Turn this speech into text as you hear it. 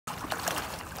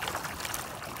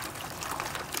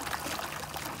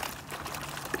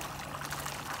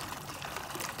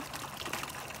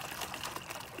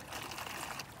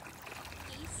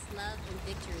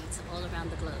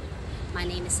My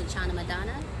name is Sanchana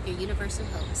Madonna, your universal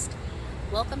host.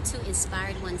 Welcome to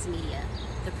Inspired Ones Media,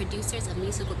 the producers of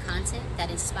musical content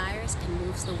that inspires and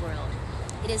moves the world.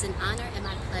 It is an honor and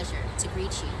my pleasure to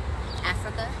greet you,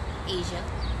 Africa, Asia,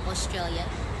 Australia,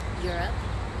 Europe,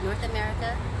 North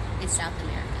America, and South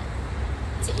America,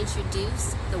 to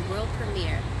introduce the world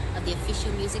premiere of the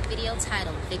official music video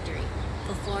titled Victory,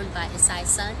 performed by Isi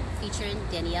Sun featuring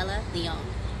Dainie Leon.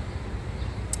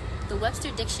 The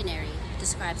Webster Dictionary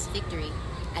describes victory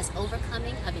as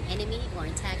overcoming of an enemy or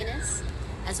antagonist,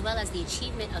 as well as the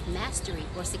achievement of mastery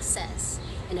or success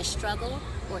in a struggle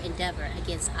or endeavor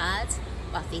against odds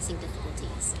while facing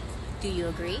difficulties. Do you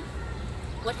agree?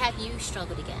 What have you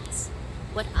struggled against?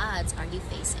 What odds are you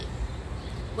facing?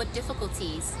 What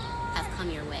difficulties have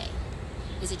come your way?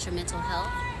 Is it your mental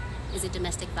health? Is it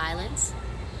domestic violence?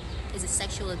 Is it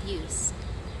sexual abuse?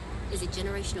 Is it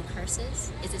generational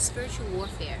curses? Is it spiritual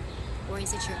warfare? Or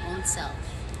is it your own self?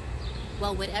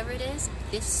 Well, whatever it is,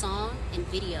 this song and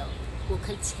video will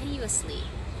continuously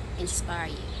inspire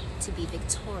you to be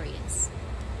victorious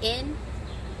in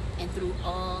and through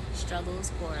all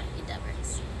struggles or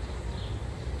endeavors.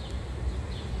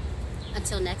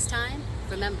 Until next time,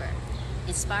 remember,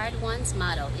 Inspired One's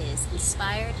motto is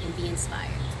inspired and be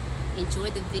inspired.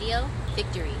 Enjoy the video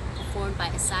Victory, performed by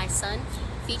Isi Sun,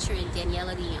 featuring Danie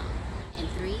Leon. In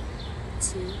 3,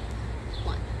 2,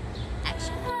 1,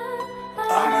 action.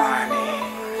 Amani,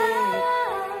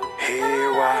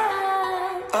 Hewa,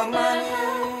 Amani,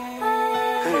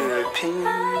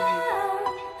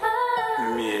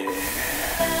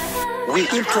 We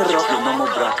interrupt the normal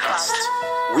broadcast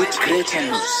with great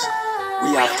news. We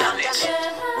have done it.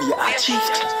 We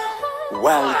achieved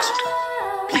world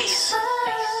peace.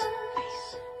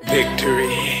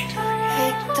 victory.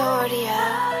 Victoria.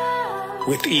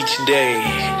 With each day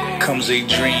comes a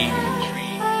dream,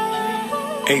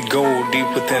 a goal deep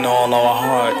within all our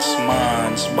hearts,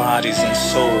 minds, bodies, and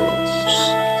souls.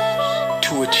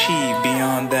 To achieve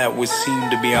beyond that would seem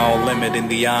to be our limit in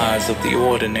the eyes of the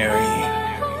ordinary.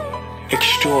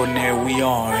 Extraordinary we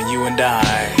are, you and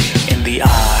I, in the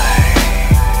eye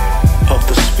of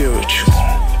the spiritual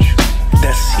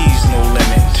that sees no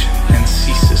limit and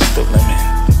ceases the limit,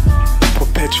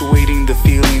 perpetuating the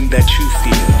feeling that you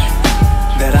feel,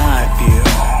 that I feel,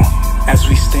 as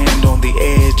we stand on the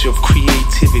edge of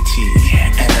creativity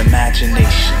and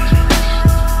imagination,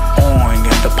 awing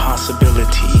at the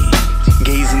possibility,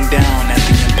 gazing down at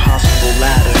the impossible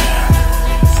ladder.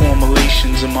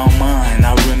 Formulations in my mind,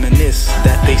 I reminisce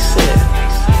that they said,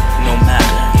 no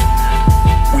matter,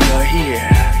 we are here.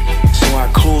 So I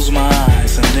close my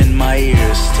eyes and lend my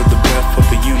ears to the breath of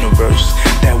the universe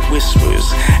that whispers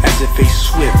as if a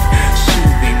swift,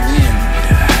 soothing wind,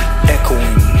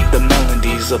 echoing the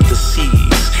melodies of the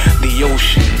seas, the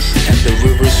oceans, and the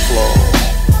rivers flow.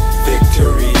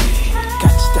 Victory,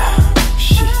 gangsta,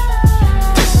 shit,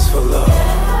 this is for love.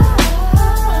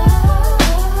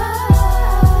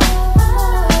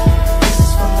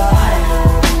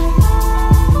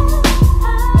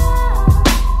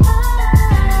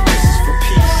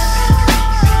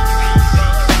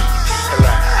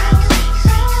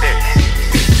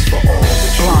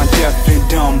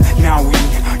 Now we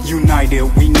united,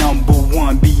 we number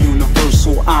one, be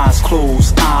universal, eyes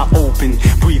closed, eye open,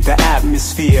 breathe the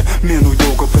atmosphere, mental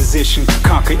yoga position,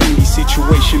 conquer any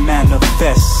situation,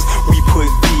 manifest, we put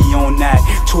V on that,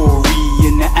 Tori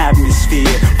in the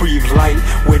atmosphere, breathe light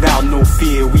without no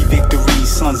fear, we victory,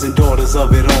 sons and daughters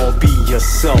of it all, be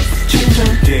yourself,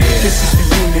 This is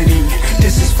for unity,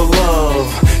 this is for love,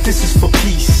 this is for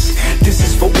peace, this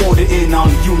is for order in our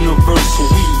universal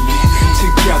we.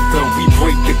 Together we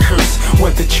break the curse,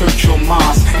 whether church or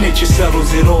mosque, nature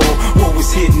settles it all. What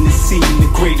was hidden is seen, the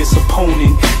greatest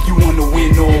opponent. You wanna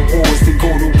win all wars, then go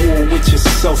to war with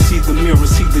yourself. See the mirror,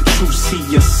 see the truth, see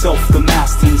yourself, the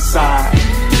master inside.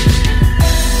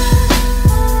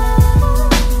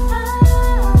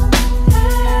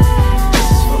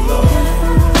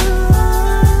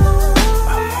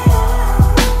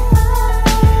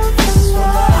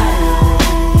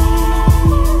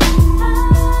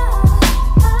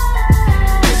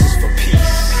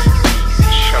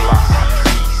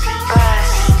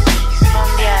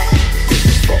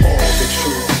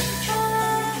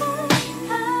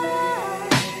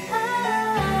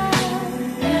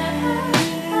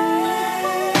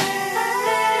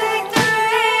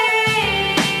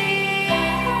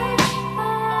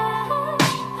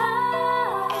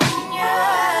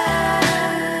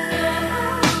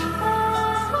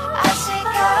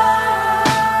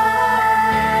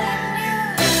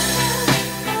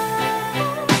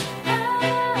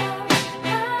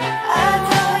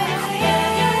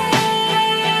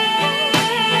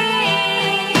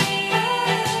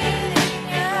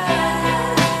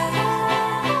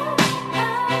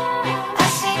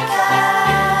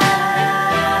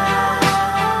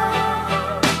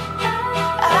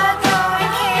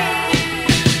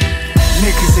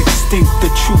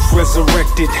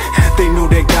 resurrected. They know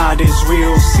that God is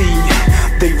real. See,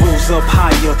 they rose up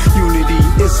higher. Unity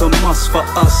is a must for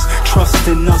us. Trust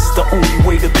in us, the only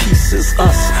way to peace is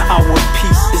us. Our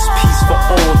peace is peace for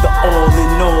all. The all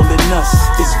in us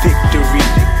is victory.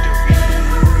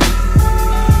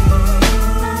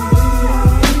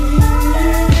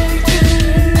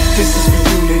 This is for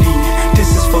unity,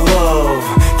 this is for love,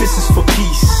 this is for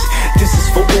peace, this is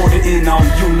for order in our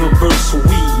universal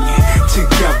we.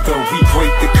 Together we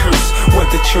break the curse,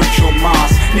 whether church or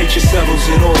mosque, nature settles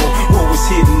it all. What was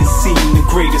hidden is seen, the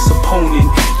greatest opponent.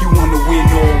 You wanna win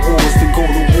all wars, then go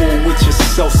to war with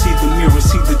yourself. See the mirror,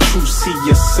 see the truth, see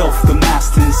yourself. The